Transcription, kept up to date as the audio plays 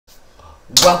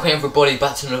Welcome everybody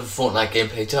back to another Fortnite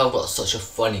gameplay. Today I've got such a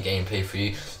funny gameplay for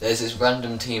you. There's this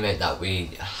random teammate that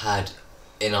we had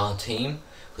in our team,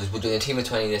 because we're doing a team of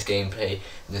 20 in this gameplay,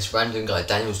 and this random guy,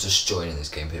 Daniel's just joining this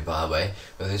gameplay by the way,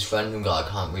 but this random guy, I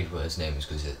can't read what his name is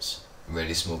because it's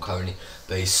really small currently,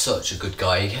 but he's such a good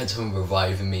guy. He kept on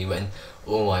reviving me when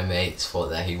all my mates thought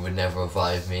that he would never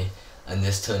revive me. And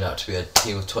this turned out to be a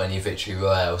team of 20 victory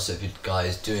royale. So if you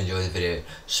guys do enjoy the video,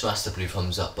 smash the blue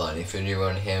thumbs up button. If you're new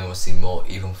around here and want to see more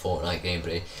even Fortnite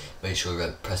gameplay, make sure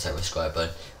you press that subscribe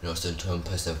button and also turn on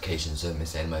post notifications so you don't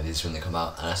miss any of my videos when they come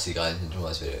out. And I'll see you guys in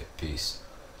tomorrow's video. Peace.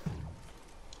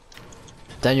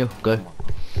 Daniel, go.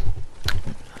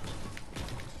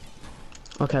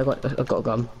 Okay, I've got a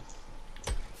gun.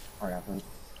 I haven't.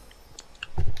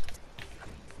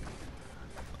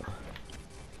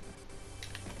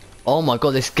 Oh my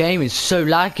god, this game is so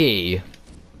laggy.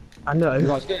 I know. You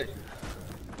guys good?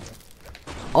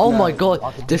 Oh No, my god,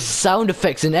 the sound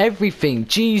effects and everything.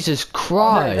 Jesus Oh,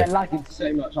 Christ. they're lagging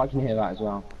so much, I can hear that as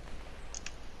well.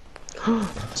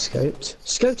 Scoped.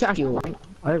 Scoped are actually alright.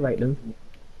 I rate them.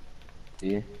 Do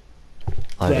you?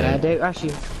 Yeah, they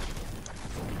actually.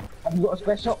 Have you got a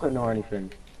spare shotgun or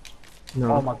anything?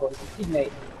 No. Oh my god,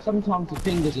 mate. Sometimes the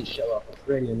thing doesn't show up, it's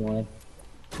really annoying.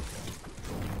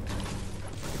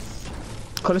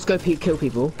 Come, let's go kill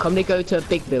people. Come, they go to a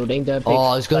big building. The big, Oh,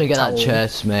 I was gonna get that tower.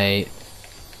 chest, mate.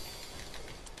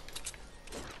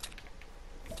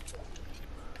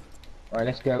 Alright,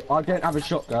 let's go. I don't have a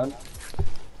shotgun.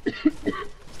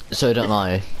 So don't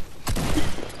I.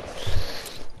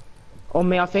 On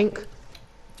me, I think.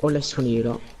 Or less one of you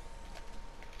lot.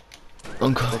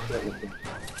 Uncle.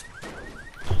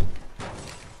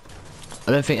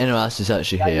 I don't think anyone else is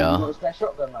actually Daniel, you here. got a spare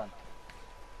shotgun, man?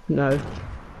 No.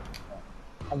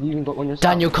 Have you even got one yourself?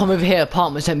 Daniel, come over here.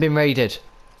 Apartments haven't been raided.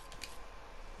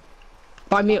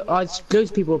 By me, there's loads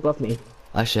of people above me.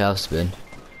 Actually, has been.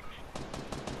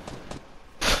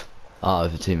 Ah,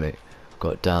 the teammate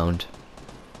got downed.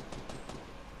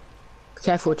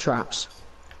 Careful with traps.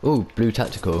 Ooh, blue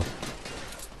tactical.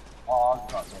 Oh,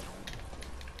 I've got it.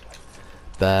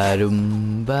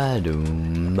 Badum,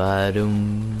 badum,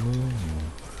 badum.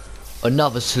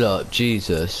 Another slurp,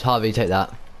 Jesus. Harvey, take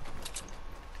that.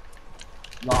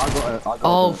 No, I got it.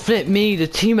 Oh, flip me, the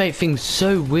teammate thing's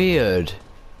so weird.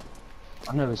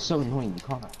 I know, it's so annoying, you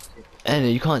can't. And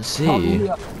you can't see.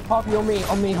 Harvey,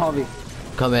 on me, Harvey.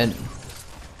 Come in.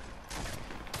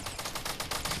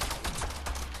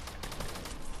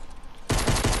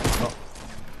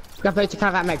 Can I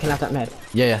have that med? Can I have that med?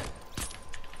 Yeah, yeah.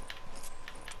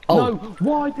 Oh, No,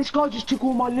 why? This guy just took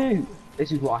all my loot.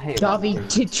 This is what I hate. Harvey,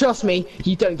 trust me,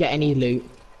 you don't get any loot.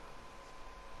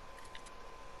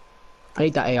 I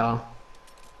need that AR.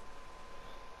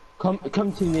 Come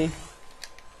to me.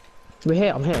 We're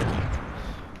here, I'm here.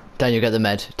 Daniel, get the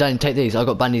med. Daniel, take these. I've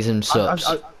got bandies and subs.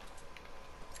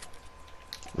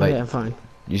 Wait, Yeah, I'm fine.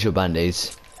 use your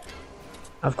bandies.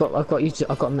 I've got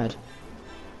a med.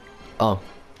 Oh,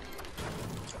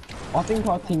 I think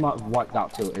our team might have wiped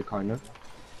out Tilted, kind of.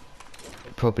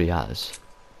 probably has.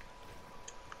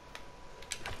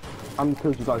 How many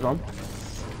kills you guys on?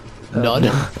 None.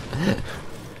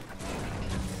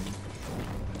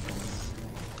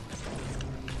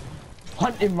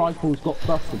 Hunting rifles got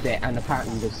buffed a bit and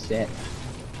apparently they're sick.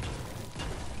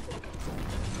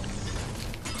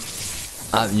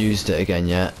 I haven't used it again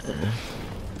yet.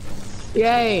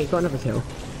 Yay, got another kill.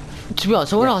 To be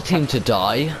honest, I want our team to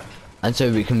die, and so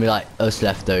we can be like us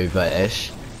left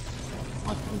over-ish.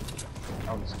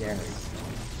 That was scary.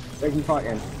 Where's he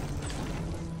fighting?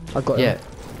 I got Yeah. him.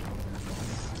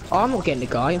 Oh, I'm not getting the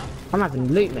guy. I'm having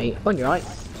loot, mate. On your right.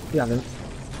 You have him.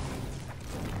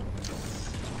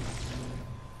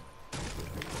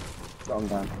 Got him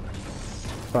down.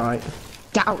 Right.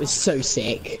 That was so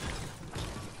sick.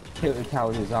 Tilted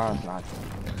towers his arms, lad.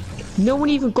 No one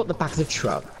even got the back of the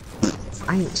truck.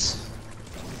 Thanks.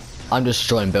 I'm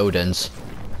destroying buildings.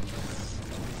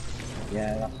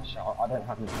 Yeah, that's a shot. I don't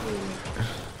have any clue.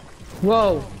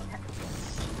 Whoa.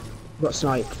 Got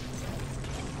sniped.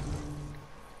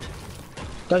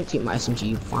 Don't take my SMG,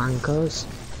 you wankers.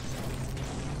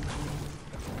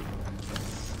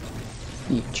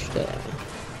 You there.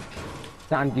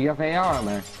 Dan, do you have AR,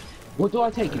 man? What do I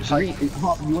take? You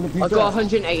want a blue I got burst?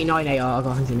 189 AR. I got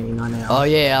 189 AR. Oh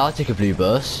yeah, I'll take a blue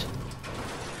bus.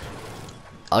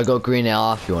 I got green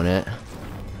AR if you want it.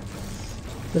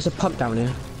 There's a pump down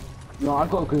here. No, I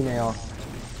got a green AR.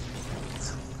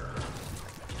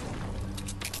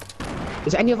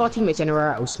 Is any of our teammates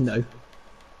anywhere else? No.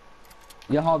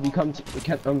 Yeah, Harvey, come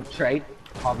trade.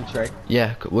 Harvey trade.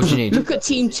 Yeah, what do you need? Look at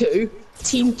team 2.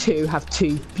 Team 2 have 2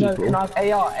 No, people. can I have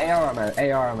AR ammo,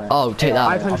 AR ammo. Oh, take AR that.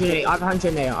 I have 108, I have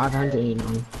 108, I have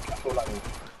 189. That's all I need.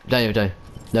 Daniel.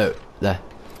 No, there.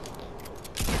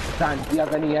 Dan, do you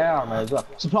have any AR ammo as well?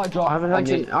 Supply drop. I have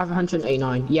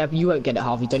 189. Yeah, but you won't get it,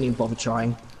 Harvey. Don't even bother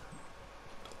trying.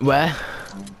 Where?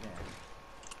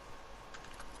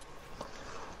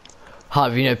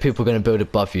 Harvey, you know people are going to build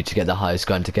above you to get the highest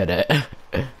gun to get it.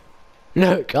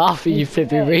 Look, Harvey, you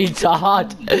flipping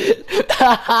retard.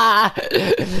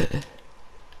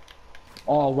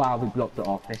 Oh wow, we blocked it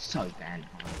off. They're so bad.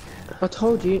 I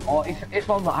told you. Oh, if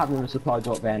I'm not having a supply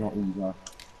drop, they're not either.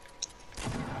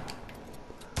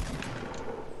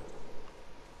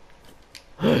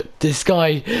 This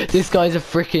guy's a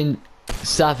freaking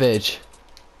savage.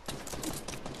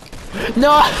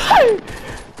 No!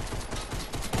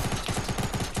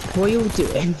 What are you all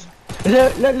doing?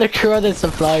 Look at the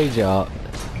supply drop.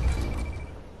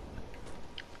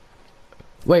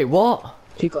 Wait, what?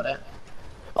 Who got it?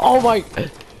 Oh my!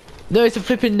 No, it's a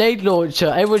flipping nade launcher.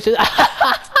 Everyone's just.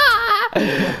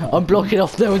 I'm blocking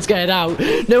off. No one's getting out.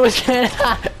 No one's getting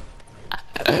out.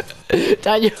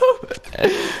 Daniel.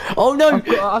 Oh no!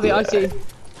 I see.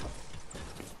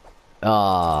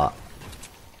 Ah.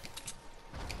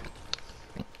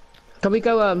 Can we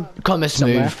go Come on, let's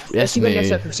somewhere? move. Let's Let's see when next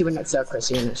move. circle. See when next circle.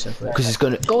 See when next circle. Because it's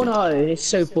gonna. Go on home. It's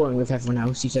so boring with everyone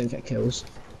else. You don't get kills.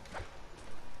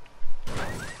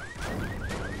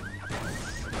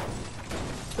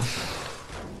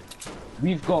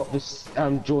 We've got this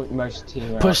joint most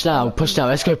team. Push down. Push down.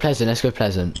 Let's go pleasant. Let's go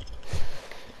pleasant.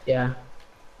 Yeah.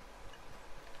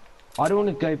 I don't want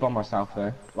to go by myself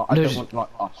though. Like, I No, don't just- want like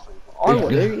us. I want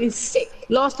to. It's sick.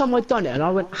 Last time I done it, and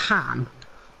I went ham.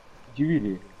 Do you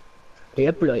really?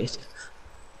 Yeah, boys.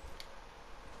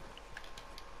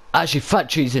 Actually,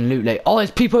 factories and loot lake. Oh,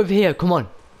 there's people over here. Come on.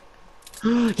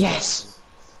 Yes.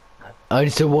 I only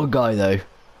saw one guy though.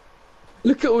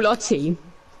 Look at all our team.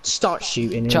 Start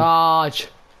shooting him. Charge.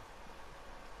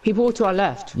 People all to our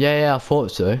left. Yeah, I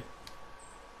thought so.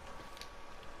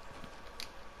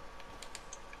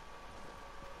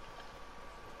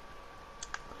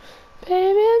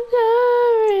 Baby, I'm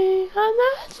sorry. I'm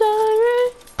not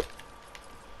sorry.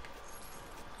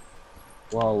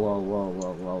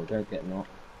 Whoa, don't get knocked.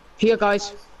 Here,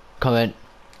 guys. Come in.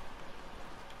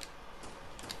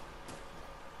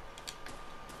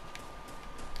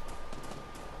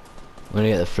 I'm gonna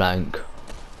get the flank.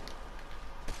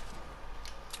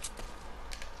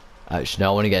 Actually,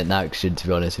 no, I want to get an action, to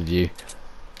be honest with you.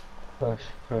 Push.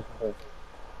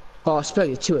 Oh, I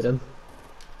exploded 2 of them.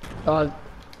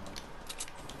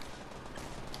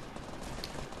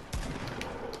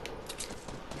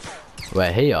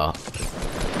 Where he are?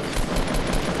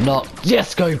 Knock.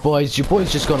 Yes, go boys. Your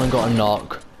boy's just gone and got a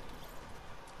knock.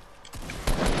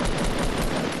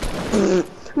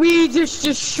 We just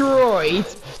destroyed.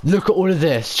 Look at all of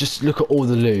this. Just look at all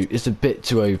the loot. It's a bit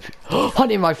too open.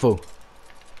 Hunting rifle.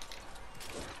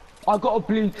 I got a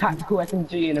blue tactical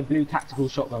SMG and a blue tactical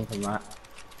shotgun from that.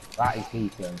 That is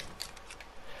decent.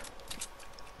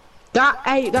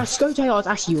 That scope AR is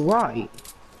actually right.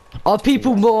 Are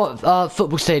people more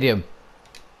football stadium?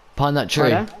 Behind that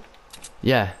tree. Right there?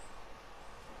 Yeah.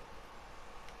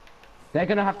 They're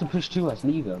gonna have to push to us.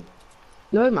 Leave them.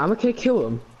 No, man, we're gonna kill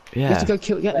them. We have to Yeah.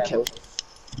 go get the kill.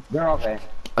 Where are they?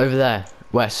 Over there.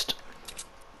 West.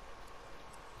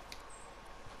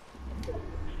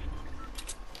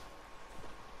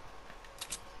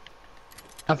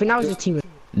 I think that was a team.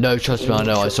 No, trust me. I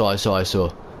know. I saw.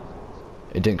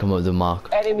 It didn't come up with the mark.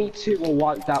 Enemy 2 are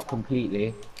wiped out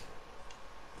completely.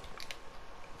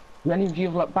 Do any of you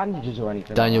have like bandages or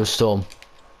anything? Daniel like Storm.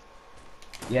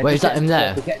 that? Yeah, Wait, to is that him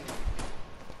there? to get-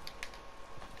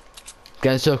 Get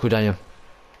in a circle, Daniel.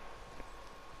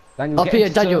 Daniel, Up get here,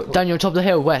 into Daniel. circle. Daniel, top of the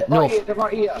hill. Where? Right North. here, they're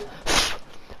right here.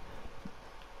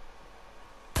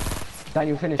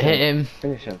 Daniel, finish Hit him.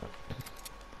 Finish him.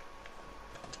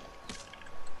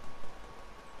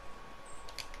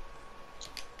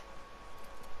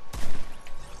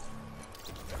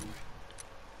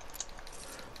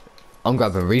 I'm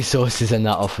grabbing resources and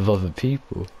that off of other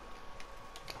people.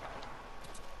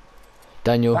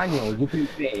 Daniel. Daniel, you can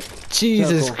see.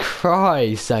 Jesus Circle.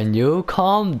 Christ, Daniel.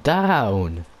 Calm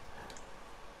down.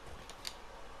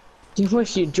 Do you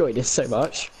wish you enjoyed this so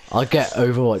much? I'll get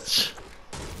Overwatch.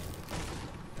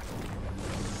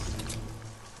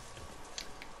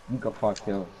 You got 5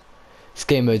 kills. This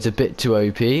game mode's a bit too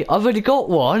OP. I've already got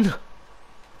one.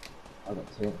 I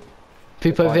got 2.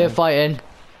 People over here fighting.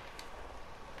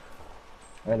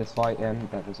 Let us fight him.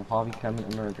 That was a Harvey Clement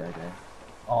and Murgo there.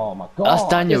 Oh my god. That's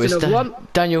Daniel. There's It's another one.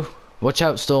 Daniel. Watch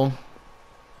out, Storm.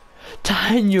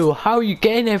 Daniel, how are you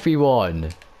getting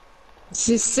everyone? This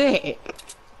is sick.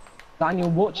 Daniel,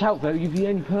 watch out though, you're the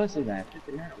only person there.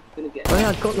 Flipping out, you're gonna get. Oh yeah,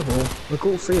 I got them all. I got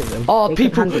all 3 of them. Oh, They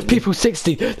can handle me. people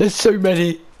 60. There's so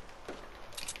many.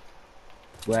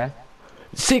 Where?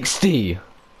 60.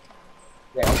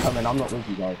 Yeah, I'm coming, I'm not with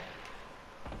you guys.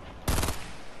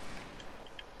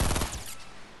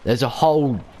 There's a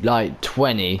whole, like,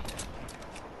 20.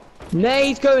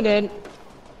 Nade's going in.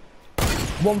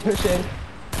 One pushing.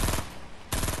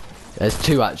 There's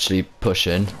 2 actually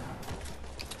pushing.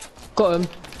 Got him.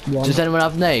 One. Does anyone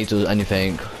have nades or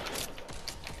anything?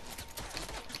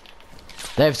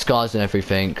 They have scars and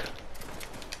everything.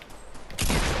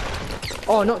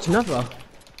 Oh, knocked another.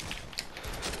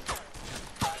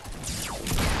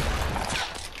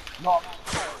 Not.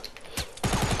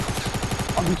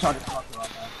 I'm just trying to snipe you right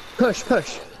now. Push,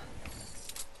 push.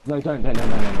 No, don't.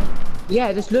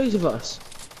 Yeah, there's loads of us.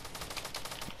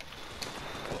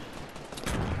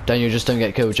 Daniel, just don't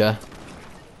get killed, yeah?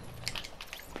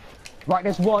 Right,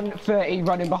 there's 130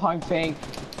 running behind thing.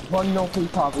 1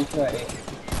 northeast Harvey 30.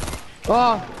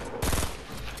 Oh,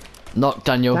 Knock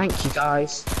Daniel. thank you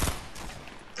guys.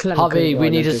 Clever Harvey, girl, we I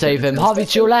need know to save him. good. Harvey,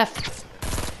 to your left.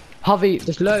 Harvey.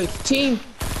 There's loads. Team.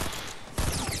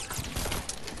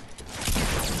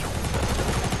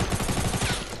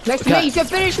 Next to me, Okay. he's gonna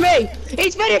finish me!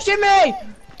 He's finishing me!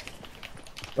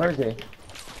 Where is he?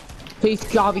 Please,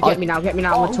 Harvey, get me now, I'm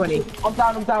at 20. I'm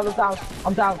down.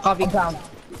 Harvey. I'm down.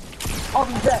 Oh,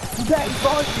 he's there. He's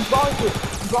behind you,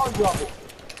 Harvey.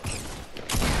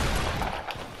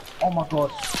 Oh my god.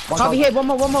 Harvey, here, one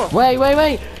more. Wait.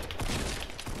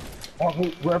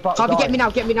 Harvey, we're about to Harvey, die. get me now,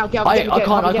 get me. I can't.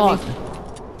 Harvey,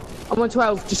 I'm on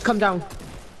 12, just come down.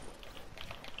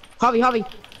 Harvey,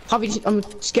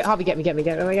 just get Harvey, get me.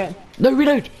 No,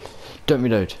 reload. Don't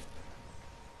reload.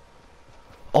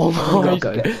 Oh my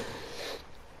Go. god.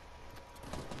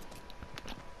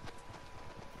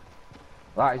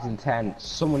 That is intense.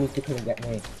 Someone needs to come and get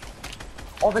me.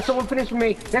 Oh, there's someone finishing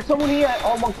me. There's someone here.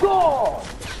 Oh my god.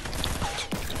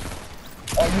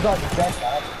 Oh, you guys are dead,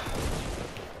 man.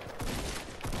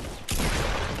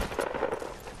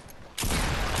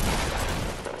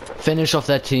 Finish off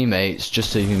their teammates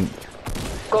just so you can.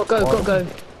 Go.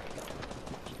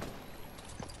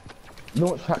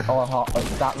 Launch track. Oh,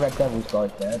 that Red Devil's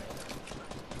guy's dead.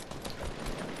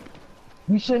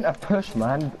 We shouldn't have pushed,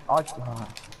 man.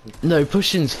 No,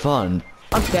 pushing's fun.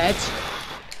 I'm dead.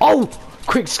 Oh!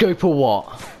 Quick scope or what?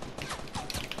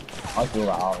 I feel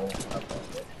that out.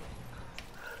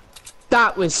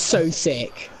 That was so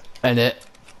sick. And it.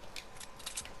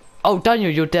 Oh, Daniel,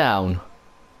 you're down.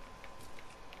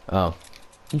 Oh.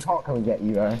 He can't come and get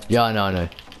you, though. Yeah, I know.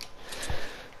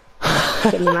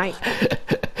 Get me, mate.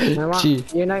 You know what? Gee.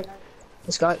 You know,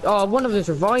 this guy. Oh, one of them's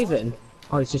reviving.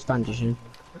 Oh, he's just bandaging.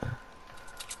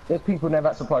 There's people never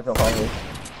at supply drop, Harvey.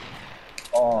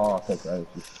 Oh, so close.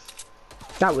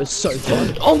 That was so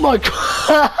fun. Oh my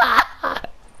god!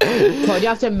 Come on, you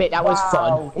have to admit that was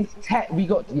fun. It's 10. We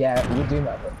got. Yeah, we're doing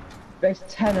that. One. There's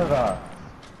 10 of us.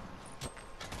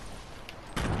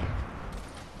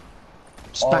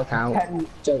 Just back out.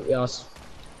 Don't yes.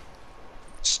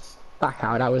 Just back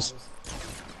out. That was.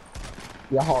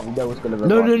 Yeah, Harvey, no one's gonna.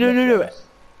 No.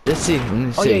 Let's see.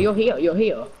 Oh yeah, you're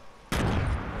here.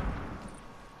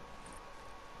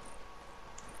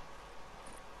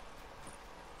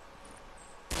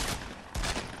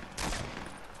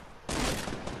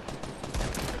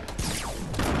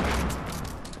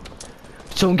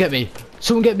 Someone get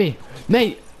me!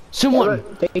 Mate! Someone!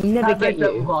 They never get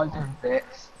you.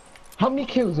 How many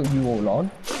kills are you all on?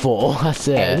 4, that's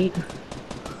it. 8.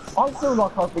 I feel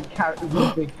like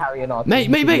we've been carrying our Mate!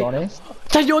 team, to be honest.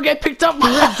 Daniel, I get picked up!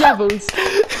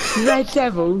 Red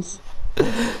Devils.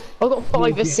 I got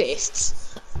 5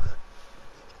 assists.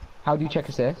 How do you check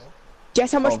assists?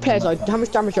 Guess how much how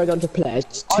much damage I done to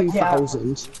players? Yeah.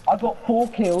 2,000. I got 4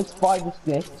 kills, 5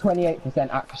 assists, 28%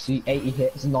 accuracy, 80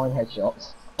 hits, 9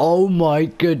 headshots. Oh my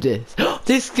goodness.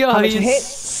 This guy How much is hits?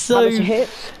 so... How much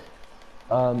hits?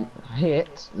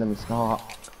 Hits. Let me start.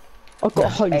 I got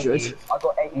 100. 80. I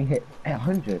got 80 hits.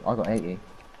 100. I got 80.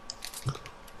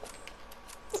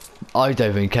 I don't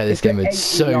even care, this game is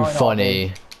so 89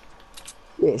 funny.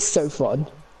 It's so fun.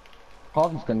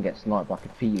 Harvey's gonna get sniped. I can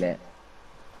feel it.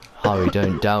 Harry,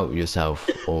 don't doubt yourself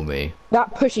or me.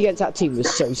 That push against that team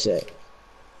was so sick.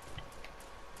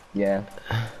 Yeah.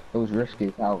 It was risky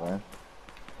as hell, man.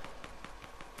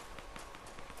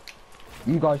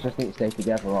 You guys just need to stay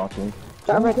together, Archie.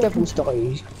 That Red Devil's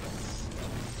died.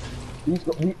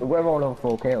 We're all on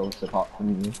 4 kills apart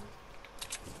from you.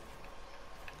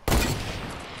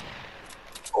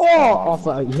 Oh, I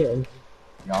thought you hit him.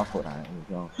 Yeah, I'll put that in as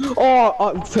well.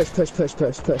 Oh, push.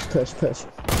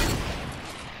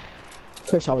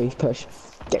 Push, Harvey, push.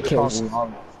 Get kills.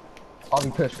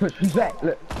 Harvey, push. Who's there?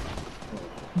 Look.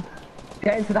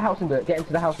 Get into the house and do it.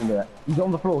 He's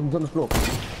on the floor.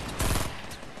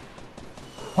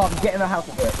 Harvey, get in the house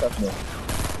and do it, trust me.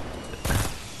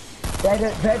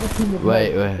 They're the team of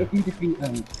Wait. If you defeat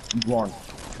them, you won.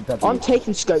 I'm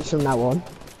taking scopes from now on.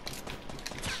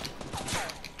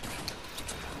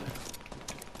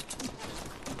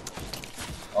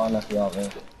 Oh, unlucky, aren't we?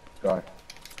 Go.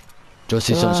 Do you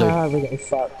see something? We're getting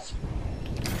fucked.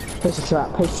 Push the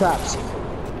trap, push traps.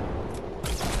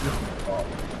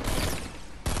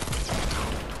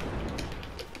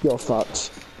 You're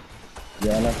fucked.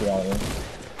 Yeah, unlucky, aren't we?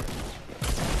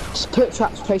 Just put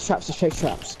traps, place traps.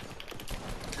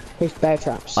 Place bear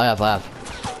traps. I have.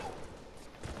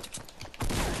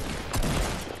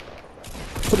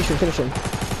 Finish him.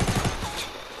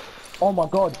 Oh my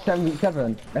god,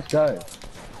 77. Let's go.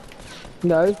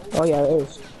 No? Oh yeah, it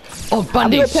is. Oh, And we got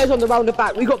bandits! players on the round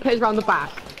the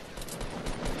back.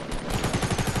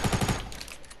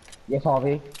 Yes,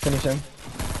 Harvey. Finish him.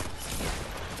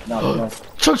 No.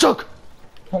 Chug!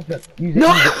 Use it.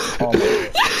 Oh,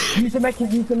 use the mech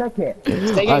it.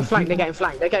 They're getting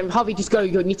flanked. Harvey, just go.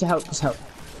 You need to help. Just help.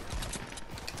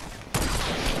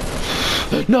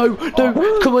 No!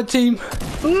 Come on, team!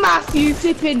 Matthew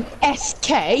flipping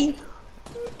SK.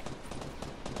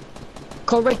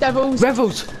 Call Red Devils.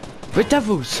 Red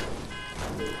Devils!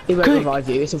 He won't Quick. revive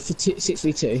you. It's a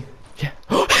 6v2. Yeah.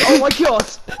 Oh my god!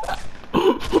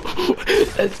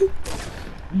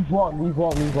 We've won.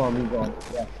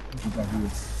 Yeah.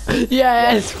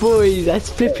 Yes, boys, let's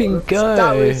flipping go!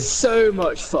 That was so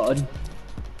much fun.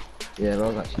 Yeah, that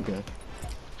was actually good.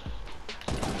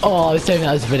 Oh, I was doing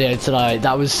that as a video tonight.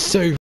 That was so